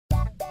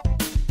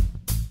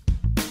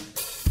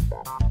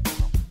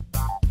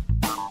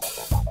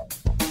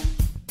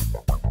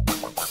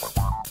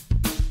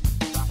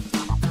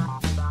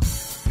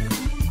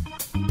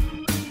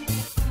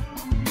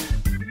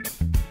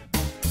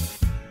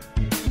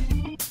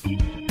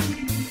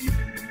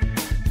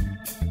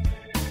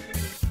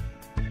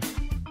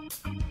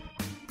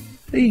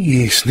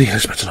Hey,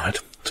 Sneekylinux tonight.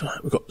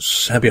 Tonight we've got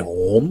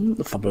Sabayon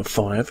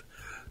 5.5,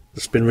 the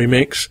spin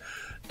remix,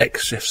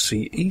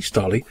 XFCE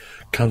style,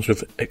 comes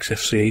with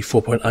XFCE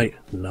 4.8.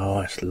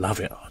 Nice, love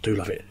it. I do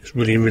love it. It's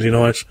really, really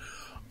nice.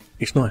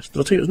 It's nice.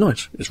 Did I tell you it was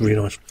nice? It's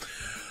really nice.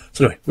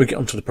 So anyway, we get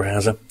onto the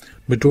browser.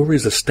 Midori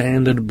is the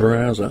standard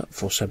browser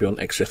for Sabayon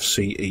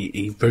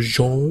XFCE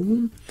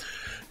version.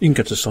 You can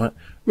go to the site,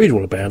 read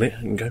all about it. You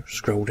can go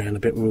scroll down a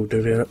bit. We'll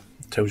do that.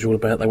 Tells you all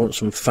about it. They want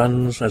some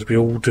funds, as we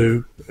all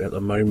do at the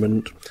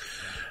moment.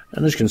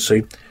 And as you can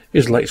see,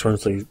 here's the latest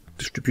ones they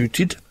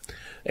distributed.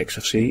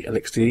 XFCE,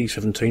 LXDE,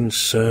 17,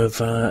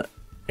 server,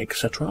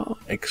 etc,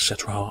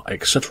 etc,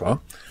 etc.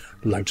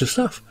 Loads of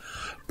stuff.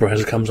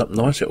 Browser comes up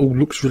nice. It all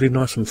looks really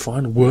nice and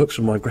fine. Works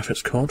on my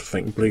graphics card,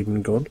 thank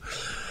bleeding God.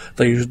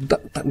 They use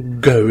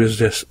DuckDuckGo as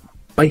their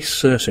base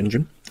search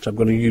engine. So I'm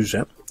going to use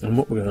that. And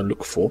what we're going to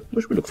look for,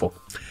 what should we look for?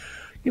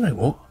 You know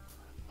what?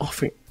 I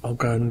think I'll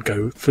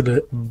go for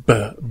the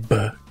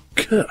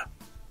B-B-K,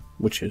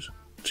 which is,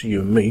 to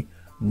you and me,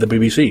 the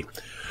BBC.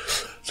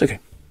 So okay,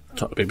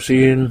 type the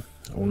BBC in,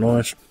 all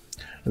nice,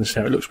 and this is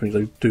how it looks when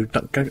you do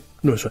DuckDuckGo.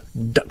 No, sorry,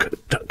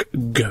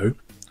 DuckDuckGo.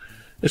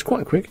 It's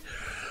quite quick.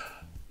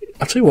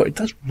 I'll tell you what, it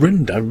does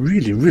render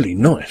really, really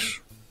nice.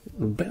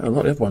 Better than a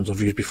lot of the other ones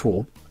I've used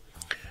before.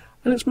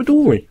 And it's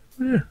Midori.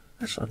 Yeah,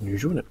 that's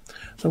unusual, isn't it?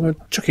 So I'm going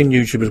to chuck in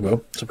YouTube as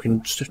well, so we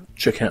can just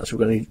check out if we've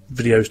got any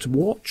videos to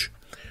watch.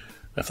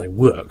 If they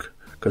work,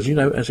 because you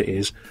know as it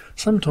is,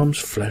 sometimes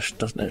Flash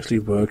doesn't actually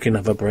work in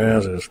other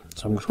browsers.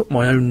 So I'm going to put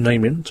my own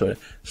name in, so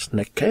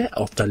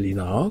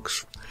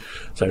Sneekylinux.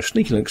 So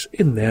Sneekylinux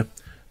in there.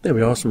 There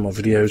we are, some of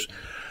my videos.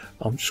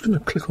 I'm just going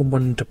to click on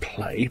one to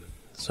play.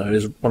 So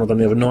there's one I've done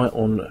the other night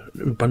on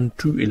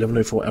Ubuntu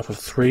 11.04 Alpha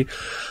 3.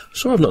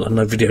 So I've not done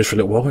no videos for a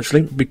little while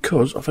actually,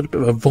 because I've had a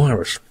bit of a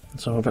virus.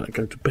 So I've had to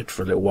go to bed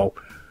for a little while.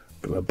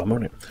 Bit of a bummer,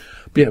 isn't it?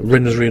 But yeah,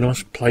 renders really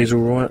nice, plays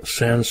alright,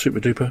 sounds super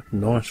duper,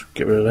 nice,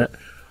 get rid of that.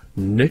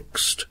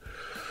 Next,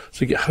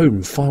 so you get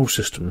home, file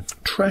system,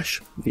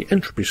 trash, the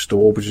entropy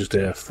store, which is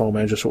their file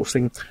manager sort of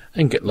thing,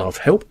 and get live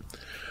help.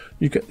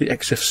 You get the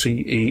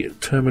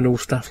XFCE terminal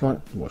stuff like,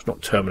 well it's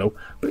not terminal,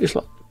 but it's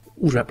like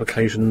all the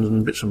applications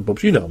and bits and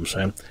bobs, you know what I'm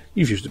saying.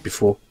 You've used it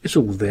before, it's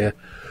all there,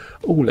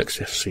 all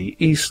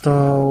XFCE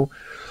style.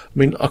 I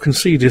mean, I can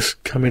see this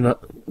coming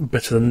up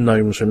better than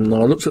Gnomes. And I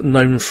looked at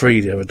Gnome 3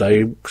 the other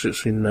day, because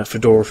it's in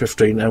Fedora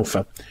 15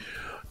 Alpha.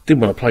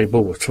 Didn't want to play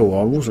ball at all.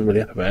 I wasn't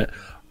really happy about it.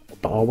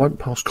 But I won't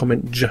pass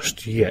comment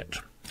just yet.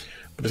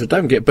 But if it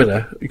don't get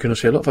better, you're going to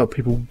see a lot of other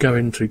people go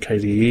into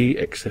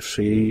KDE,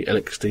 XFCE,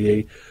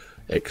 LXDE,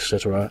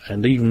 etc.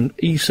 And even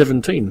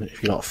E17,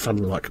 if you like fun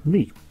like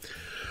me.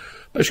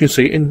 But as you can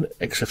see, in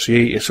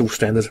XFCE, it's all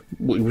standard,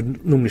 what you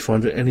would normally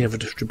find at any other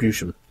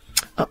distribution.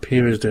 Up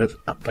here is the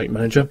update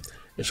manager.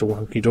 It's all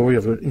hunky-dory.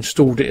 I've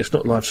installed it. It's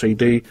not live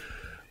CD.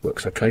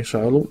 Works okay.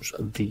 So I'll launch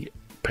the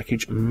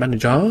package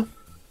manager.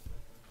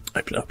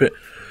 Open it up a bit.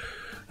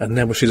 And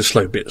now we'll see the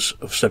slow bits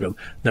of Sabayon.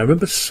 Now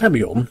remember,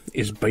 Sabayon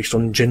is based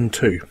on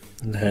Gentoo.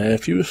 Now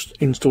if you're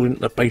installing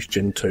the base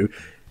Gentoo,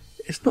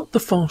 it's not the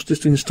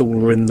fastest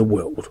installer in the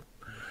world.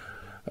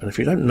 And if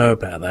you don't know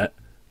about that,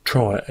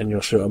 try it and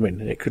you'll see what I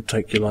mean. It could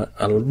take you like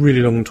a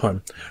really long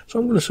time. So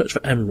I'm going to search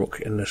for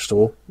Amrock in the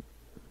store.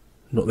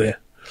 Not there.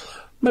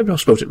 Maybe I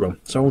spelled it wrong,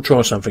 so I'll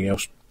try something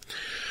else.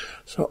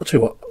 So I'll tell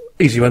you what,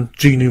 easy one,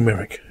 G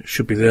numeric, it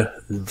should be there.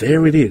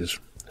 There it is.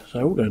 So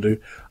what we're going to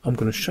do, I'm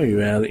going to show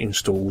you how it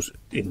installs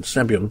in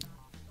Sabayon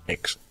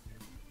X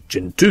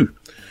Gentoo.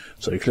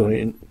 So you click on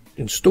it,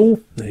 install,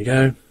 there you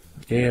go.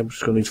 Yeah, I'm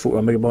just going to need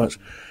 41 megabytes.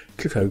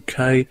 Click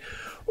OK.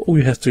 All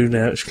you have to do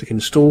now is click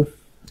install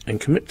and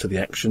commit to the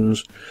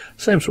actions.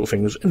 Same sort of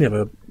thing as any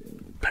other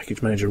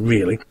package manager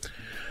really.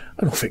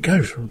 And off it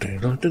goes. Now,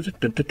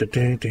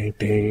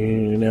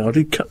 I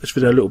did cut this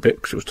video a little bit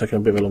because it was taking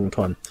a bit of a long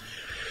time.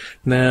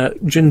 Now,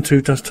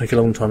 Gentoo does take a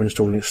long time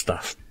installing its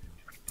stuff.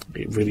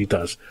 It really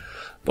does.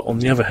 But on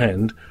the other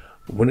hand,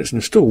 when it's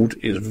installed,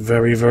 it's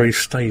very, very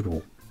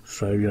stable.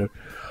 So, you know,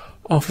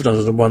 half a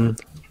dozen of one,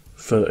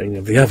 13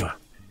 of the other.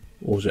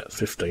 Or was it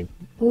 15?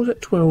 Or was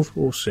it 12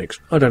 or 6?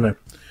 I don't know.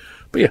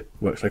 But yeah,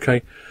 works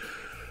okay.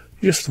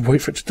 You just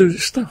wait for it to do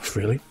its stuff,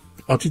 really.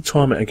 I did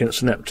time it against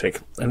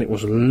Synaptic, and it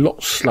was a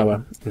lot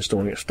slower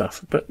installing its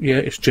stuff. But yeah,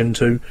 it's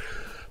Gentoo.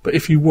 But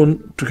if you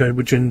want to go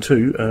with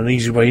Gentoo, an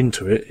easy way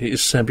into it,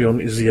 Sabayon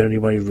is the only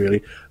way,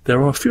 really.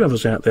 There are a few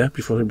others out there,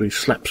 before anybody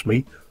slaps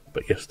me.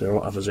 But yes, there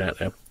are others out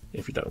there,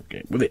 if you don't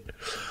get with it.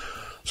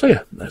 So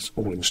yeah, that's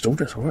all installed,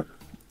 that's alright.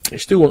 It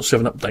still wants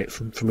 7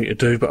 updates for me to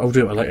do, but I'll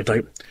do it at a later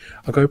date.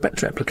 I'll go back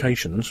to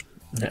applications.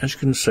 Now, as you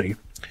can see,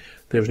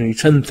 there's nearly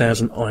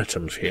 10,000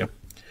 items here.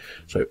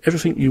 So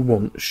everything you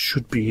want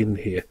should be in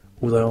here.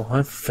 Although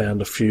I've found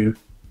a few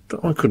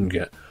that I couldn't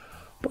get.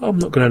 But I'm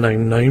not going to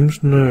name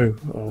names. No,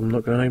 I'm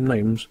not going to name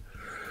names.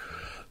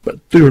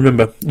 But do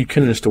remember, you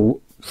can install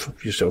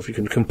yourself. You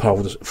can compile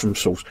this from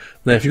source.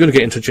 Now, if you're going to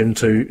get into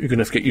Gentoo, you're going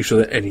to have to get used to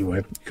that anyway.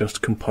 You can have to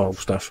compile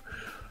stuff.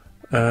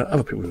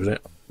 Other people do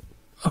that.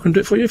 I can do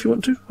it for you if you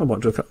want to. I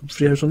might do a couple of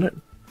videos on that,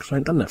 because I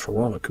ain't done that for a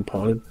while, like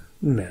compiling.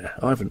 Nah,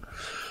 I haven't.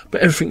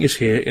 But everything is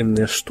here in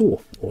their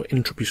store, or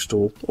Entropy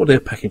store, or their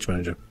package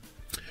manager.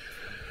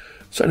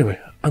 So anyway,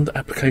 under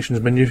applications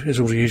menu is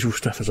all the usual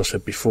stuff, as I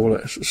said before.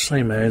 It's the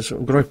same as,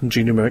 I'm going to open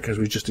GNumeric as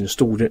we just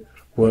installed it.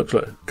 Works,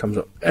 like, it comes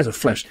up as a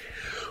flash.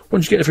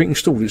 Once you get everything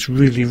installed, it's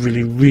really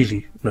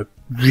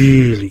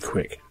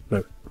quick.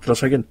 No, did I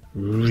say again?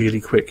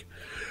 Really quick.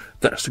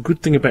 That's the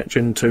good thing about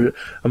Gentoo,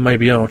 and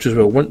maybe Arch as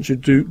well. Once you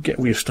do get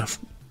all your stuff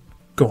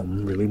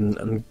gone, really,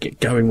 and get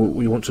going what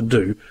we want to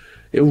do,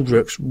 it all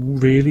works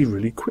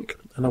really quick.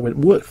 And I went,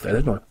 work there,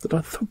 didn't I?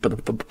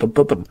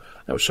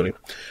 That was silly.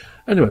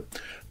 Anyway,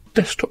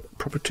 desktop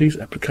properties,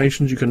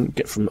 applications you can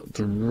get from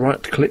the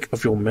right click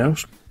of your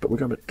mouse, but we're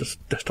going to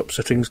desktop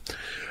settings.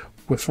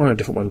 We'll find a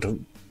different one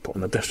to put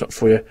on the desktop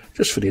for you,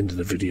 just for the end of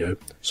the video.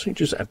 So you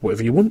just add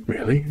whatever you want,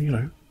 really. You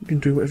know, you can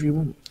do whatever you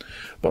want.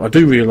 But I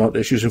do really like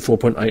this, using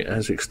 4.8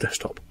 as its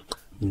desktop.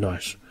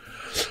 Nice.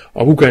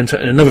 I will go into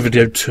it in another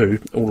video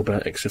too, all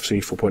about XFCE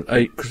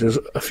 4.8, because there's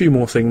a few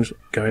more things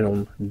going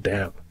on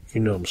down.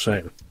 You know what I'm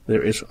saying.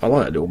 There is. I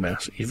like that little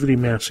mouse. He's really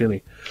mousy, isn't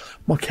he?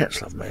 My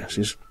cats love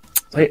mouses.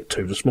 They ate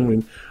two this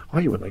morning.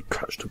 I hate when they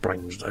clutch the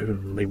brains though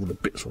and leave all the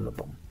bits on the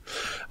bottom.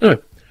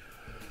 Anyway,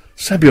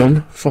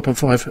 Sabayon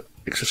 5.5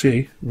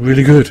 XFCE,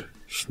 really good.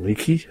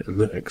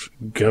 Sneekylinux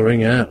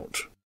going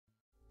out.